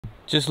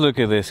Just look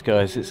at this,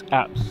 guys. It's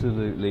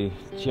absolutely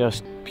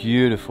just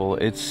beautiful.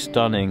 It's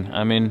stunning.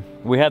 I mean,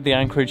 we had the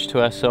anchorage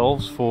to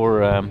ourselves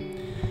for,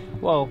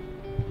 well,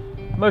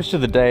 most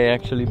of the day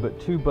actually, but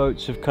 2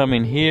 boats have come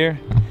in here,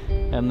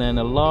 and then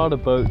a lot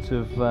of boats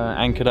have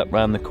anchored up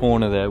around the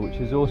corner there, which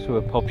is also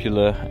a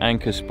popular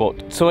anchor spot.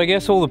 So I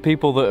guess all the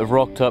people that have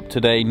rocked up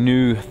today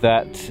knew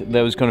that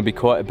there was going to be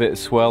quite a bit of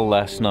swell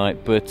last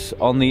night, but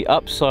on the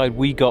upside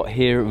we got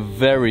here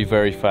very,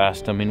 very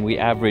fast. I mean, we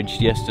averaged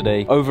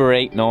yesterday over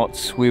 8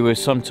 knots. We were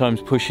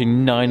sometimes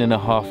pushing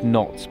 9.5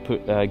 knots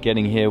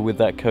getting here with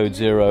that code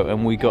 0,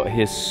 and we got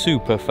here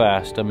super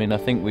fast. I mean, I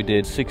think we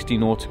did 60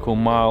 nautical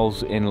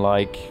miles in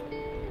like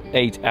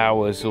 8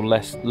 hours or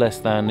less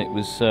than. It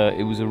was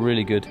a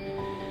really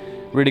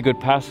good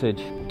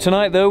passage.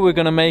 Tonight though, we're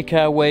gonna make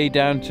our way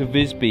down to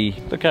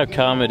Visby. Look how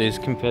calm it is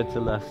compared to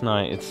last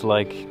night. It's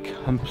like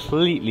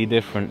completely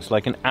different. It's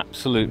like an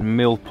absolute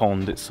mill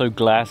pond. It's so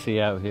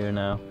glassy out here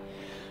now.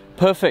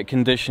 Perfect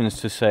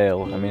conditions to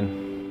sail. I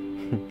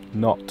mean,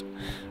 not,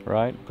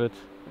 right? But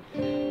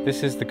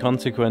this is the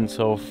consequence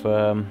of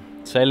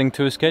sailing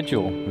to a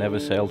schedule. Never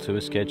sail to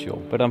a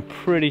schedule. But I'm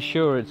pretty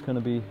sure it's going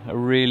to be a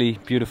really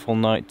beautiful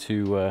night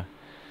to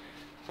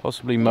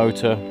possibly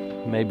motor,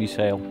 maybe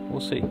sail.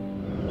 We'll see.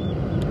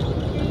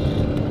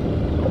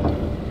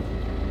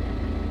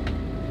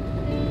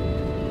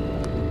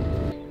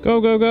 Go,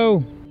 go,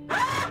 go!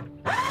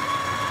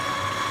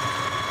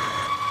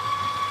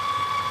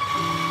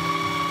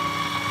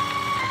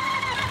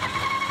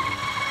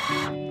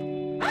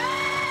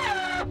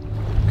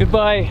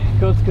 Goodbye,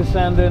 Gotska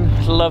Sandön.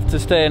 I'd love to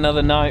stay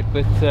another night,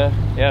 but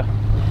yeah,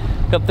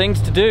 got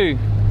things to do.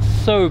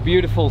 It's so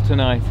beautiful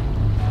tonight.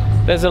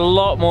 There's a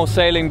lot more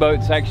sailing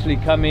boats actually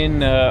come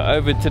in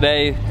over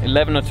today,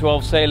 11 or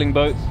 12 sailing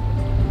boats.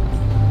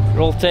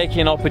 They're all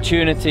taking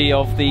opportunity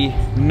of the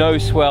no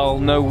swell,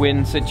 no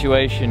wind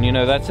situation. You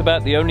know, that's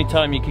about the only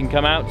time you can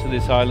come out to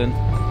this island,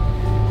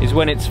 is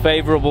when it's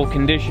favorable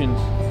conditions.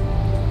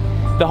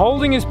 The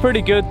holding is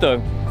pretty good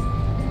though.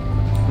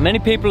 Many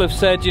people have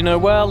said, you know,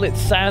 well, it's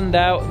sand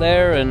out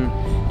there and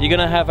you're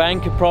gonna have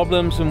anchor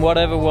problems and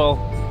whatever. Well,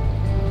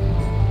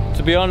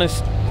 to be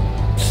honest,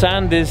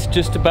 sand is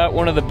just about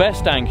one of the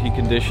best anchor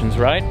conditions,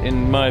 right?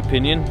 In my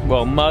opinion.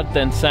 Well, mud,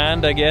 then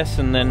sand, I guess,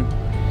 and then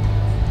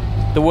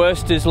the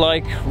worst is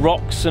like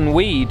rocks and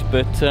weed.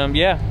 But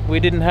yeah, we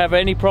didn't have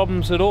any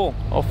problems at all.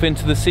 Off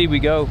into the sea we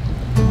go.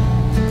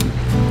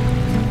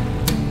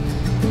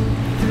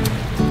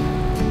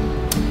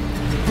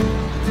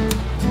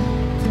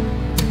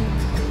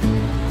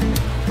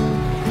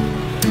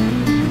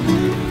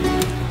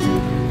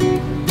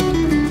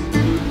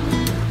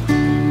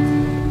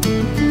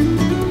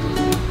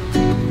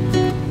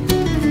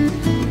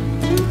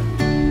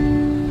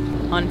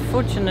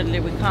 Unfortunately,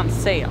 we can't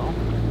sail,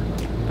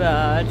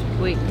 but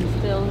we can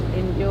still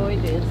enjoy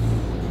this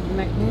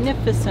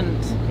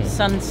magnificent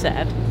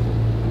sunset.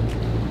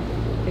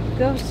 It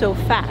goes so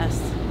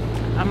fast.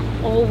 I'm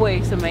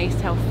always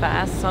amazed how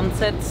fast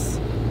sunsets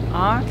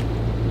are.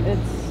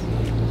 It's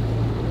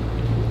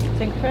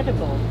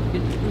incredible. You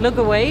look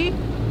away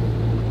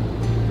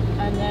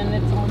and then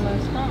it's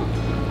almost gone.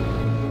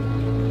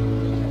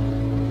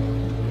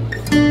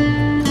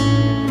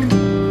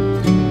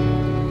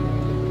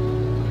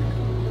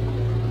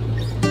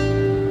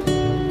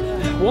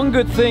 One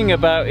good thing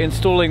about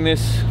installing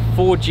this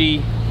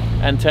 4G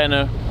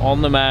antenna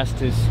on the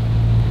mast is,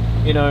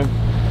 you know,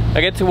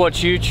 I get to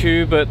watch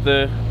YouTube at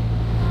the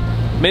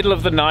middle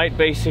of the night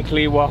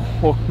basically while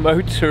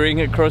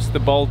motoring across the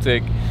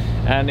Baltic,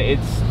 and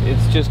it's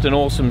just an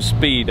awesome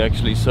speed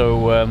actually.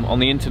 So on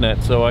the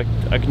internet, so I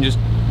can just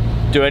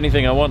do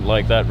anything I want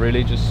like that,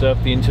 really. Just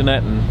surf the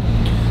internet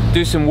and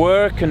do some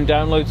work and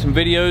download some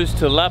videos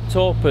to the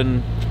laptop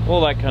and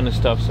all that kind of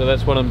stuff. So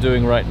that's what I'm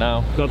doing right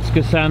now.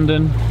 Gotska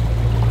Sandön.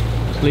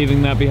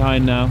 Leaving that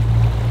behind now.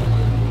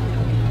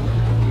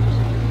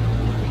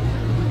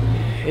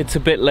 It's a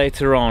bit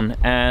later on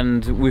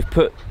and we've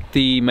put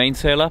the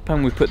mainsail up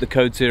and we've put the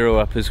code 0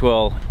 up as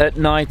well. At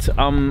night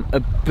I'm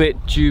a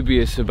bit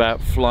dubious about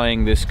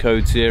flying this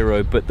code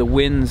 0, but the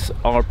winds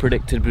are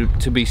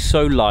predicted to be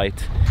so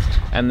light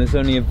and there's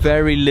only a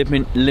very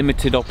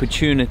limited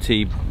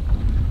opportunity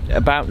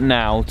about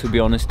now, to be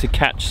honest, to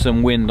catch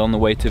some wind on the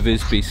way to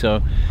Visby.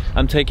 So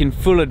I'm taking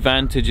full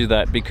advantage of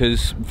that,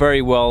 because very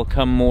well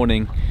come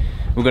morning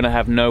we're going to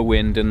have no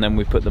wind and then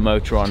we put the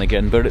motor on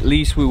again, but at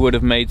least we would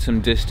have made some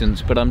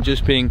distance. But I'm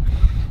just being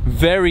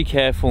very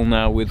careful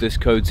now with this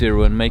code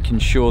 0 and making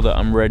sure that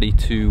I'm ready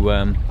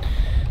to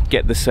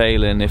get the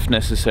sail in if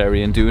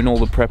necessary, and doing all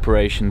the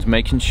preparations,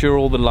 making sure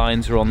all the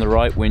lines are on the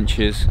right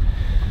winches,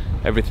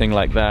 everything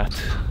like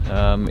that.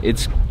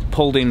 It's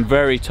pulled in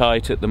very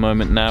tight at the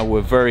moment now. We're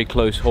very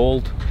close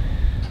hauled.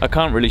 I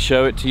can't really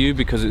show it to you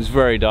because it's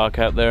very dark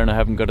out there and I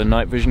haven't got a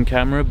night vision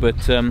camera,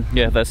 but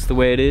yeah, that's the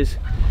way it is.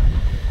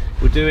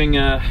 We're doing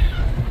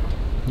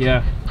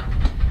yeah,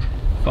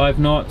 5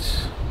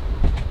 knots,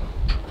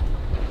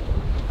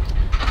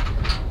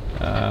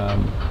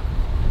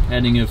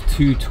 heading of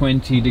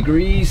 220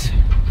 degrees,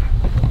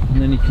 and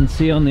then you can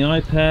see on the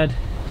iPad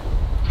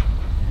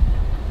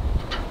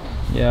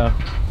yeah,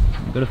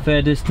 got a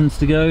fair distance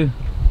to go.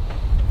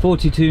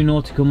 42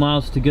 nautical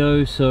miles to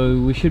go, so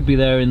we should be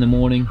there in the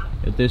morning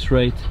at this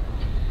rate,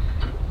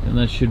 and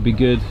that should be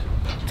good.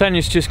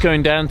 Tanya's just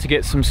going down to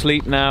get some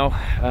sleep now,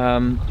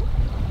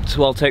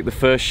 so I'll take the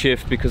first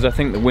shift because I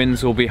think the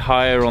winds will be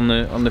higher on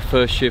the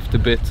first shift a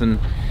bit, and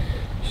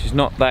she's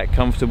not that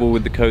comfortable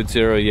with the Code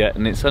Zero yet,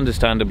 and it's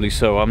understandably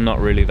so. I'm not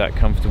really that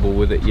comfortable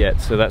with it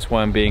yet, so that's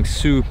why I'm being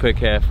super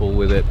careful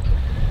with it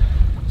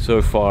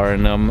so far,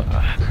 and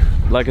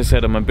like I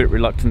said, I'm a bit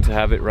reluctant to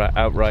have it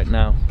out right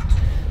now.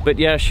 But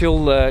yeah,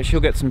 she'll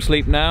get some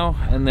sleep now,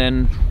 and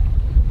then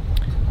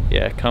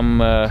yeah, come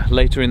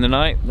later in the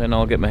night, then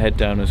I'll get my head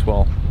down as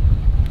well.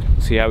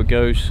 See how it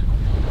goes.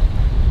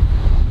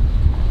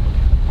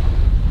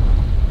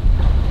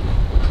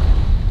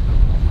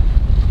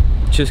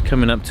 Just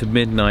coming up to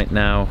midnight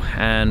now,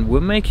 and we're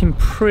making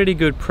pretty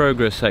good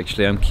progress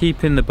actually. I'm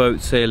keeping the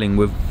boat sailing.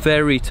 We're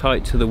very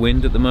tight to the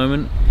wind at the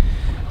moment.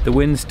 The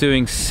wind's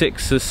doing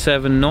 6 or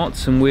 7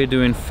 knots and we're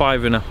doing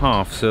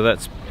 5.5, so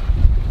that's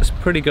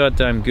pretty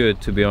goddamn good,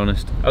 to be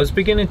honest. I was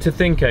beginning to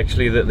think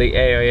actually that the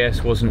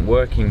AIS wasn't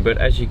working, but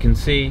as you can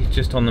see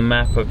just on the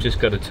map, I've just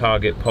got a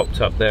target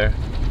popped up there.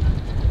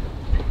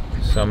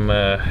 Some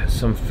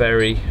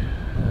ferry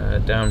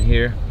down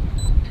here.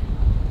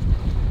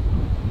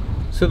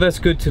 So that's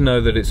good to know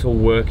that it's all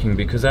working,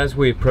 because as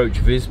we approach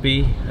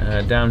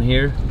Visby down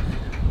here,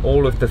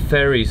 all of the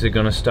ferries are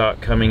going to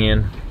start coming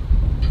in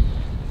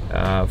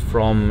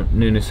from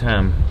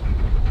Nynäshamn.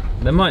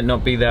 There might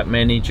not be that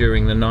many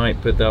during the night,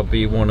 but there'll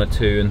be 1 or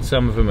 2, and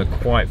some of them are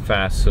quite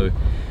fast, so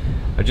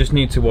I just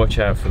need to watch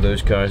out for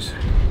those guys.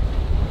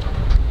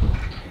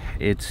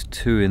 It's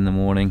 2 in the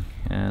morning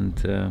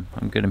and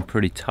I'm getting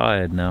pretty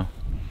tired now.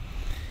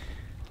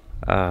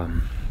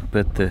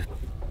 But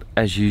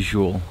as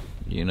usual,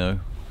 you know,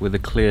 with a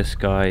clear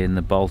sky in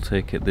the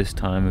Baltic at this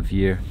time of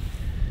year,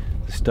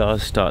 the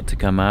stars start to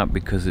come out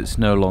because it's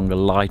no longer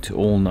light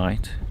all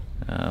night.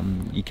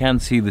 You can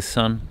see the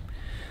sun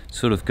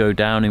sort of go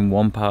down in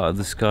one part of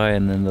the sky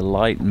and then the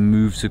light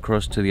moves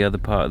across to the other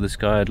part of the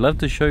sky. I'd love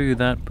to show you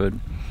that, but it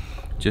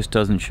just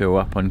doesn't show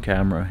up on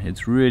camera.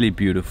 It's really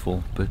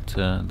beautiful, but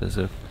there's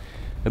a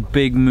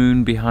big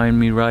moon behind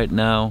me right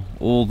now,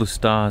 all the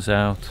stars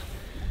out.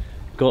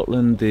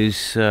 Gotland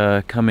is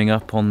coming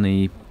up on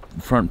the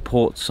front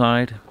port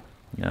side,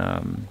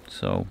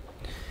 so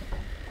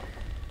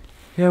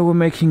yeah, we're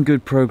making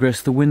good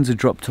progress. The winds are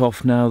dropped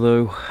off now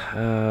though.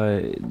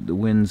 The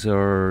winds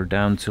are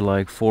down to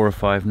like 4 or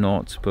 5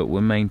 knots, but we're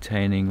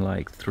maintaining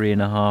like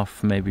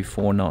 3.5, maybe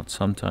 4 knots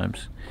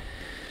sometimes.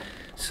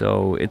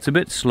 So it's a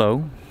bit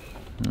slow,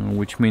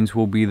 which means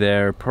we'll be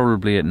there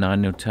probably at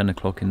 9 or 10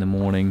 o'clock in the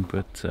morning,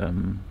 but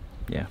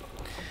yeah.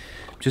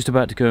 Just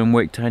about to go and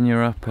wake Tanya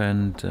up,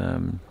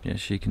 and yeah,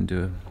 she can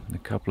do a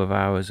couple of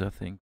hours, I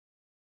think.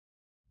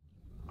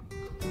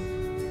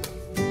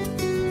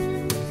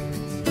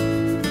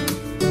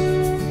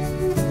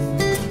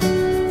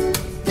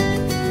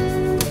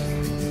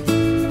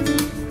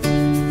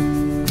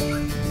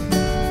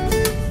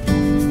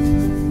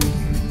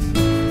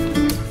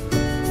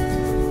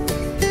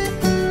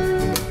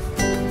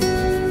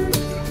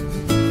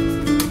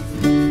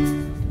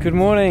 Good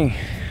morning.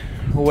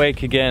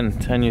 Awake again.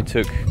 Tanya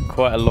took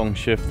quite a long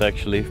shift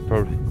actually.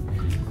 Probably,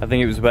 I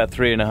think it was about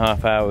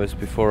 3.5 hours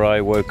before I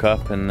woke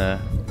up and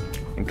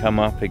come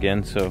up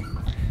again. So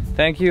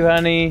thank you,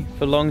 honey,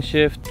 for long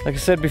shift. Like I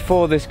said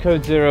before, this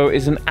Code Zero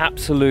is an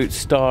absolute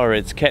star.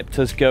 It's kept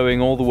us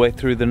going all the way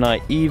through the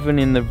night, even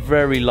in the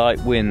very light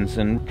winds,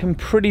 and can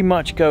pretty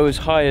much go as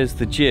high as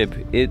the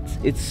jib.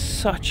 It's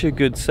such a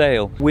good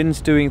sail.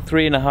 Wind's doing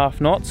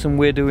 3.5 knots and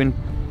we're doing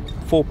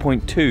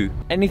 4.2.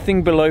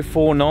 Anything below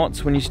 4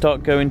 knots, when you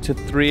start going to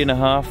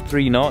 3.5,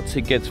 3 knots,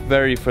 it gets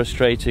very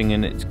frustrating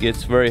and it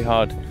gets very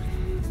hard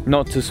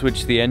not to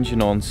switch the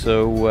engine on.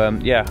 So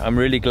yeah, I'm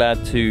really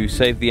glad to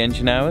save the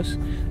engine hours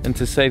and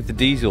to save the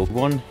diesel.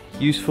 One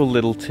useful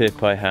little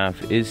tip I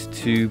have is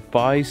to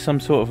buy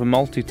some sort of a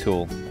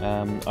multi-tool.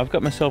 I've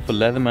got myself a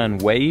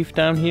Leatherman Wave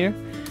down here,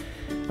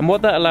 and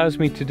what that allows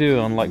me to do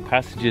on like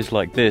passages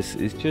like this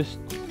is just,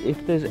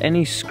 if there's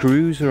any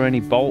screws or any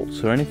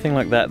bolts or anything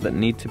like that that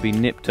need to be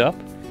nipped up,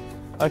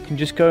 I can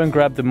just go and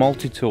grab the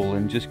multi-tool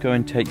and just go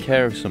and take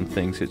care of some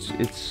things.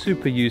 It's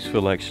super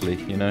useful actually,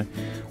 you know.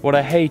 What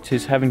I hate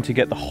is having to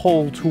get the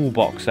whole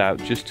toolbox out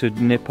just to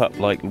nip up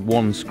like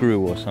one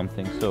screw or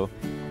something. So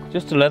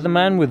just a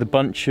Leatherman with a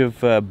bunch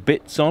of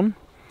bits on,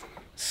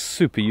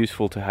 super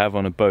useful to have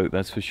on a boat,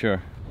 that's for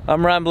sure.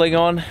 I'm rambling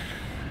on,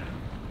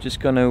 just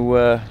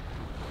gonna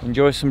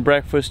enjoy some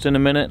breakfast in a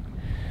minute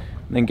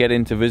and then get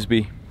into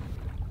Visby.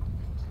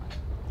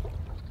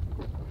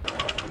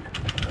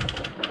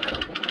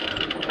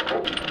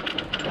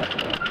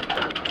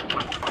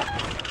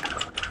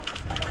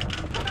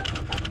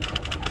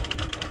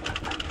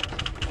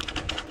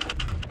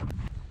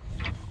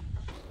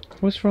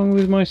 What's wrong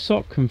with my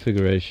sock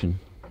configuration?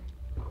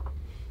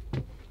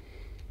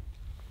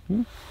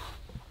 Hmm?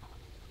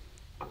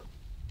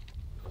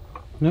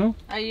 No?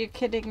 Are you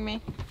kidding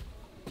me?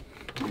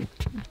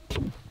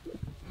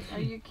 Are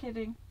you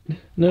kidding?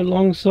 No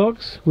long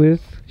socks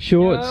with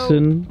shorts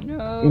and...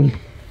 No.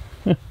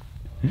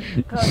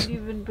 Can't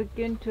even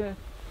begin to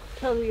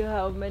tell you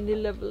how many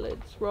levels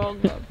it's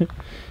wrong on.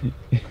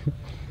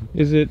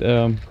 Is it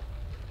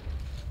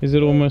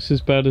almost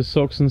as bad as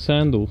socks and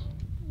sandals?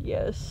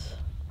 Yes.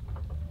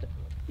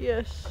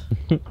 Yes.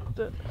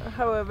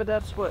 However,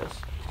 that's worse.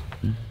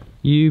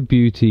 You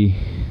beauty.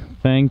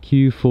 Thank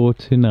you for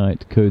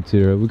tonight, Code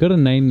Zero. We've got to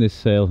name this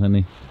sail,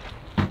 honey.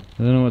 I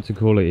don't know what to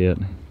call it yet.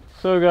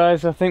 So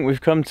guys, I think we've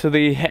come to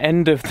the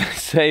end of the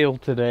sail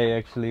today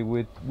actually.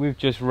 We've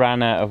just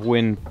ran out of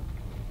wind.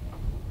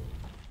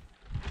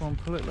 Come on,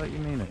 pull it like you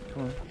mean it,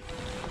 come on.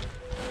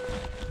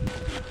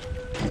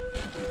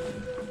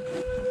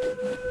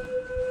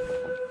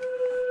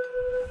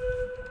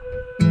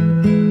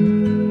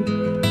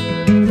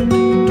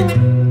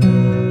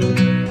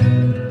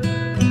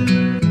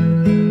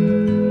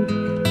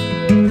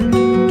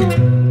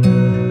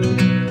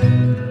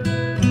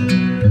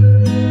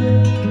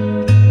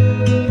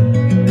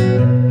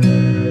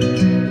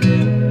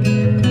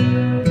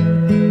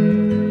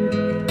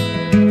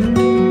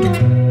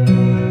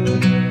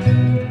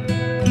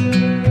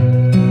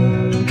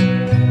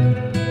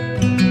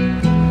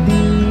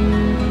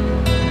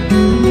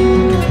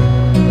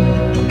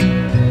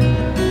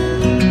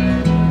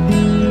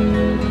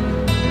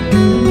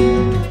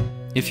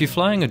 If you're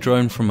flying a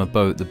drone from a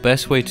boat, the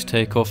best way to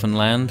take off and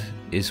land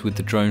is with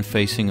the drone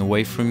facing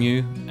away from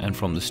you and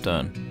from the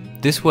stern.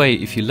 This way,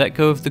 if you let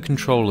go of the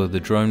controller, the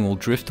drone will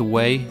drift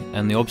away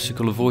and the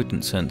obstacle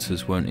avoidance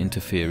sensors won't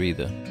interfere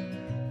either.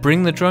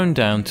 Bring the drone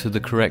down to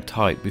the correct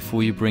height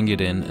before you bring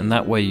it in, and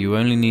that way you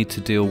only need to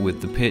deal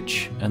with the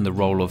pitch and the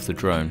roll of the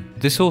drone.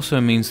 This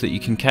also means that you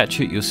can catch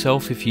it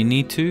yourself if you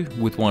need to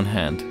with one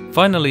hand.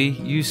 Finally,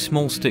 use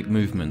small stick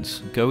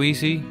movements. Go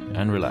easy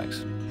and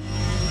relax.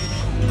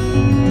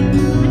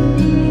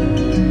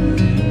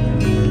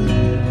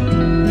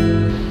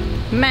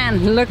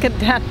 Man, look at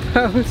that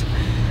boat.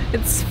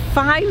 It's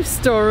 5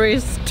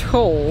 stories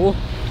tall.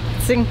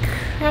 It's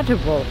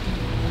incredible.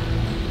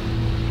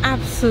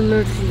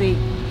 Absolutely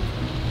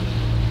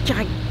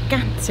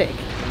gigantic.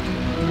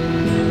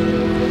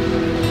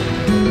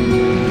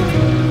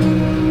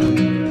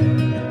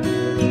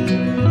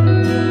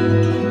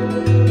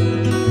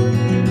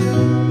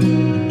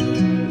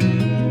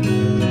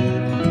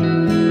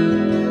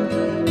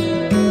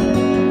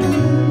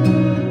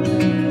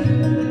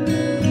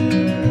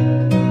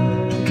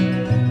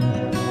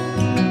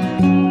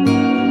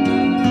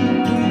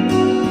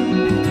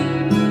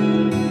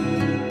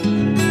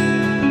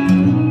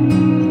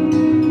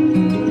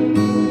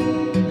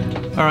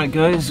 Alright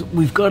guys,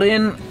 we've got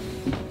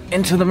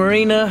into the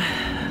marina,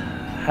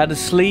 had a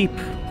sleep,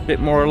 a bit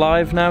more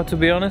alive now to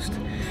be honest.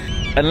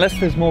 Unless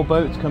there's more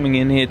boats coming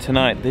in here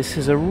tonight, this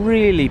is a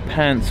really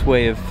pants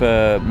way of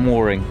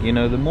mooring. You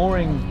know, the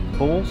mooring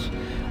balls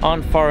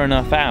aren't far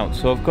enough out,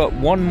 so I've got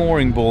one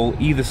mooring ball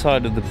either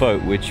side of the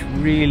boat, which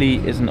really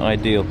isn't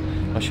ideal.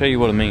 I'll show you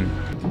what I mean.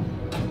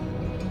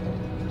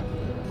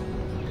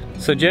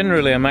 So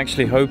generally I'm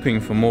actually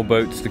hoping for more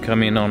boats to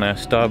come in on our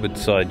starboard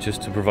side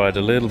just to provide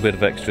a little bit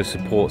of extra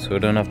support so I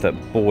don't have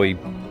that buoy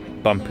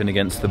bumping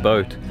against the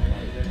boat.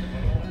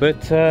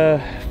 But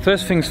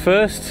first things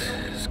first,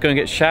 just going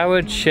to get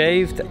showered,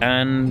 shaved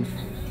and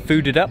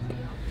fooded up.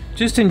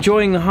 Just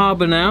enjoying the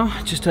harbour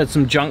now. Just had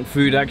some junk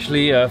food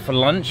actually for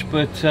lunch,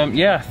 but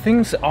yeah,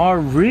 things are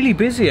really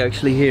busy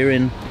actually here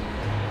in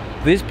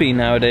Visby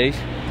nowadays.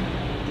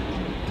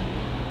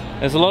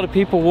 There's a lot of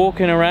people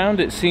walking around.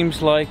 It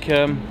seems like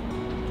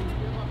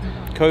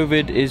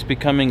COVID is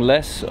becoming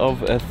less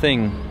of a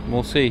thing.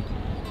 We'll see.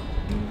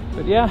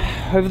 But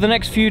yeah, over the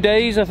next few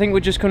days I think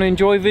we're just going to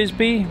enjoy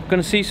Visby. We're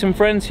going to see some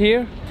friends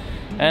here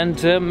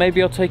and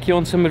maybe I'll take you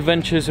on some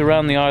adventures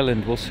around the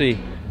island. We'll see.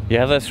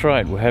 Yeah, that's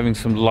right, we're having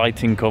some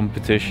lighting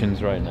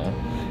competitions right now.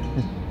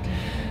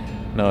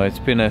 No, it's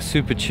been a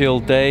super chill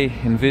day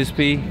in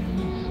Visby.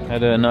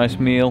 Had a nice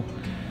meal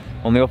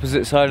on the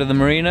opposite side of the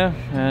marina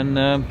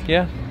and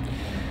yeah,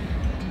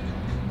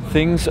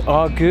 things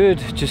are good.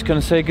 Just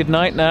gonna say good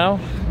night now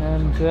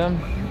and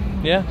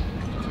yeah,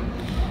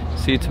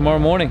 see you tomorrow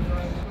morning.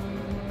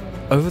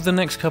 Over the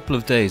next couple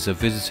of days I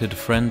visited a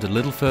friend a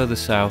little further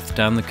south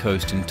down the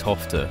coast in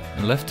Tofte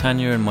and left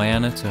Tanya and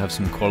Mariana to have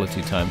some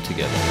quality time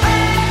together.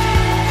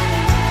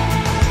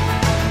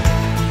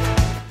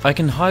 I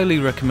can highly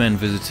recommend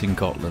visiting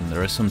Gotland.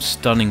 There are some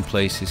stunning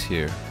places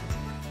here.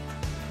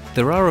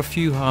 There are a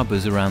few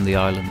harbours around the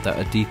island that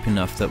are deep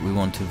enough that we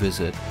want to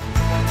visit.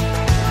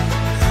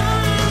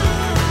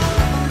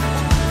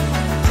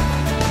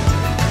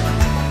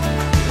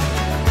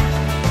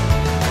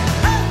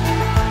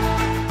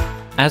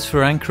 As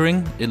for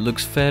anchoring, it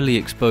looks fairly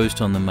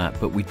exposed on the map,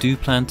 but we do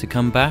plan to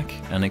come back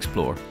and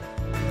explore.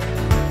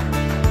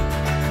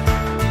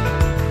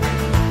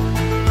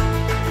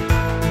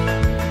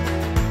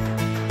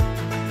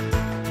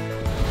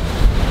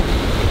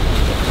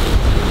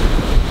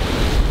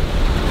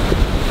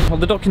 Well,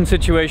 the docking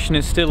situation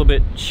is still a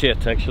bit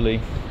shit actually.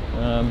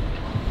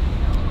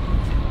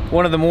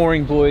 one of the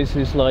mooring buoys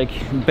is like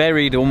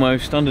buried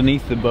almost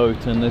underneath the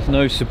boat, and there's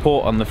no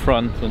support on the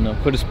front, and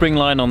I've put a spring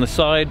line on the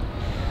side.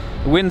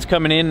 The wind's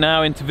coming in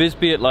now into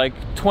Visby at like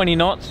 20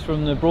 knots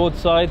from the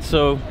broadside,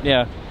 so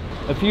yeah,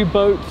 a few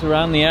boats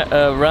around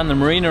the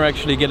marina are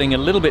actually getting a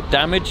little bit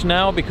damaged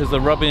now because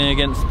they're rubbing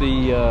against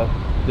the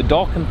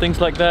dock and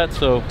things like that,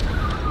 so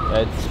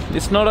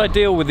it's not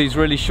ideal with these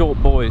really short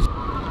buoys.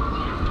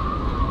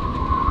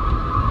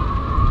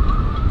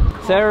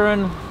 Sarah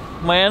and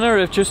Mayanna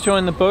have just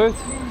joined the boat.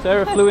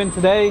 Sarah flew in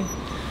today,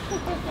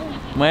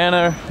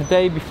 Mayanna a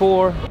day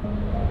before.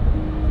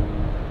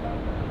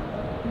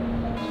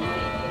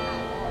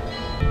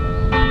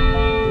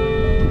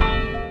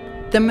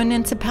 The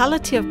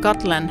municipality of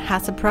Gotland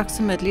has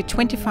approximately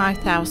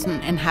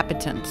 25,000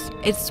 inhabitants.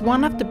 It's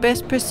one of the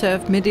best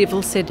preserved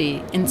medieval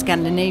cities in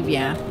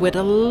Scandinavia with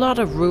a lot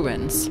of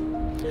ruins,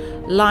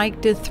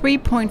 like the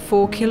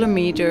 3.4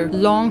 kilometer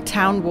long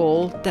town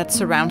wall that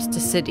surrounds the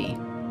city.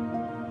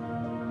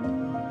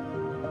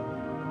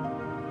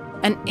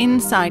 And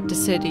inside the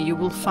city you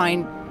will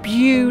find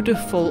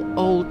beautiful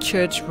old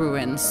church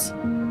ruins.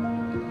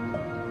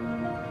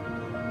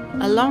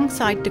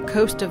 Alongside the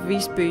coast of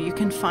Visby you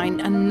can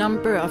find a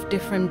number of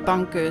different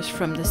bunkers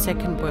from the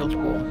Second World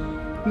War.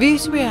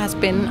 Visby has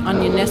been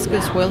on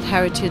UNESCO's World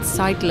Heritage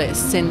Site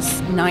list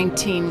since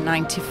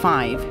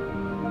 1995.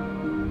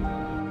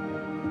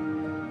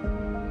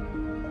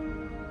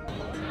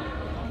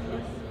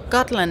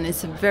 Gotland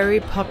is a very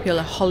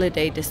popular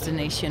holiday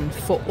destination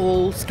for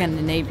all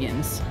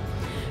Scandinavians.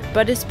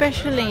 But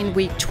especially in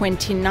week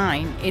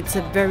 29, it's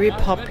a very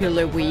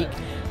popular week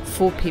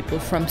for people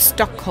from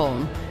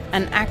Stockholm.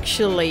 And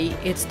actually,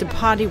 it's the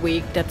party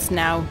week that's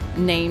now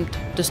named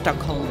the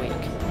Stockholm Week.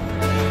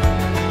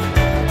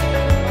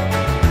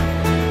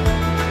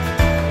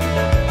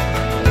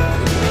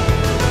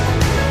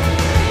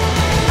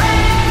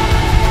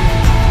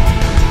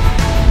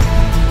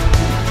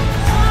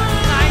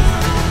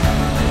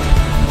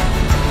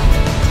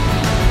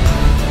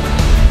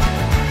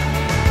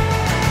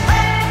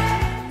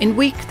 In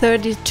week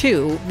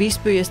 32,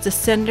 Visby is the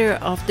center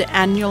of the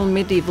annual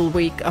medieval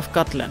week of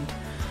Gotland.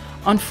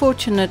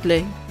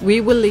 Unfortunately,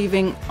 we were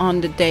leaving on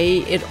the day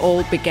it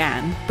all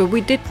began, but we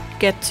did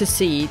get to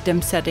see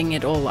them setting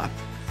it all up.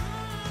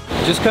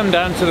 Just come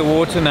down to the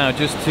water now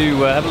just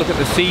to have a look at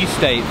the sea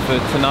state for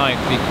tonight,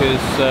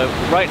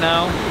 because right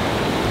now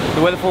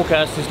the weather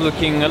forecast is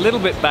looking a little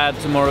bit bad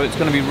tomorrow. It's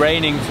going to be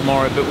raining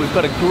tomorrow, but we've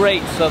got a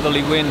great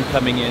southerly wind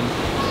coming in.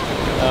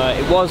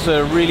 It was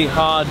a really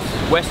hard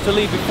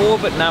westerly before,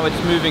 but now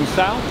it's moving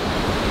south.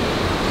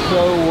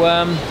 So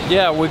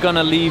yeah, we're going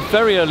to leave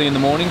very early in the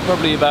morning,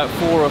 probably about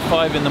 4 or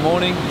 5 in the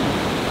morning,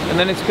 and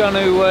then it's going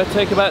to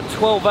take about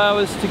 12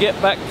 hours to get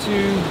back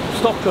to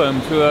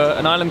Stockholm, to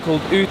an island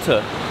called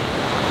Uta.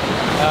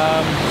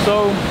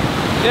 So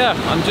yeah,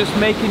 I'm just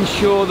making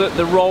sure that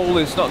the roll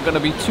is not going to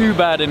be too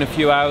bad in a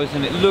few hours,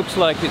 and it looks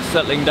like it's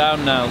settling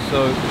down now.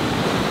 So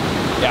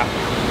yeah,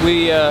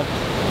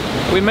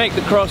 we make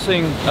the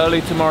crossing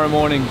early tomorrow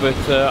morning,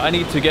 but I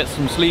need to get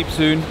some sleep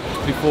soon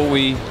before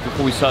we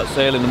start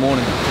sail in the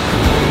morning.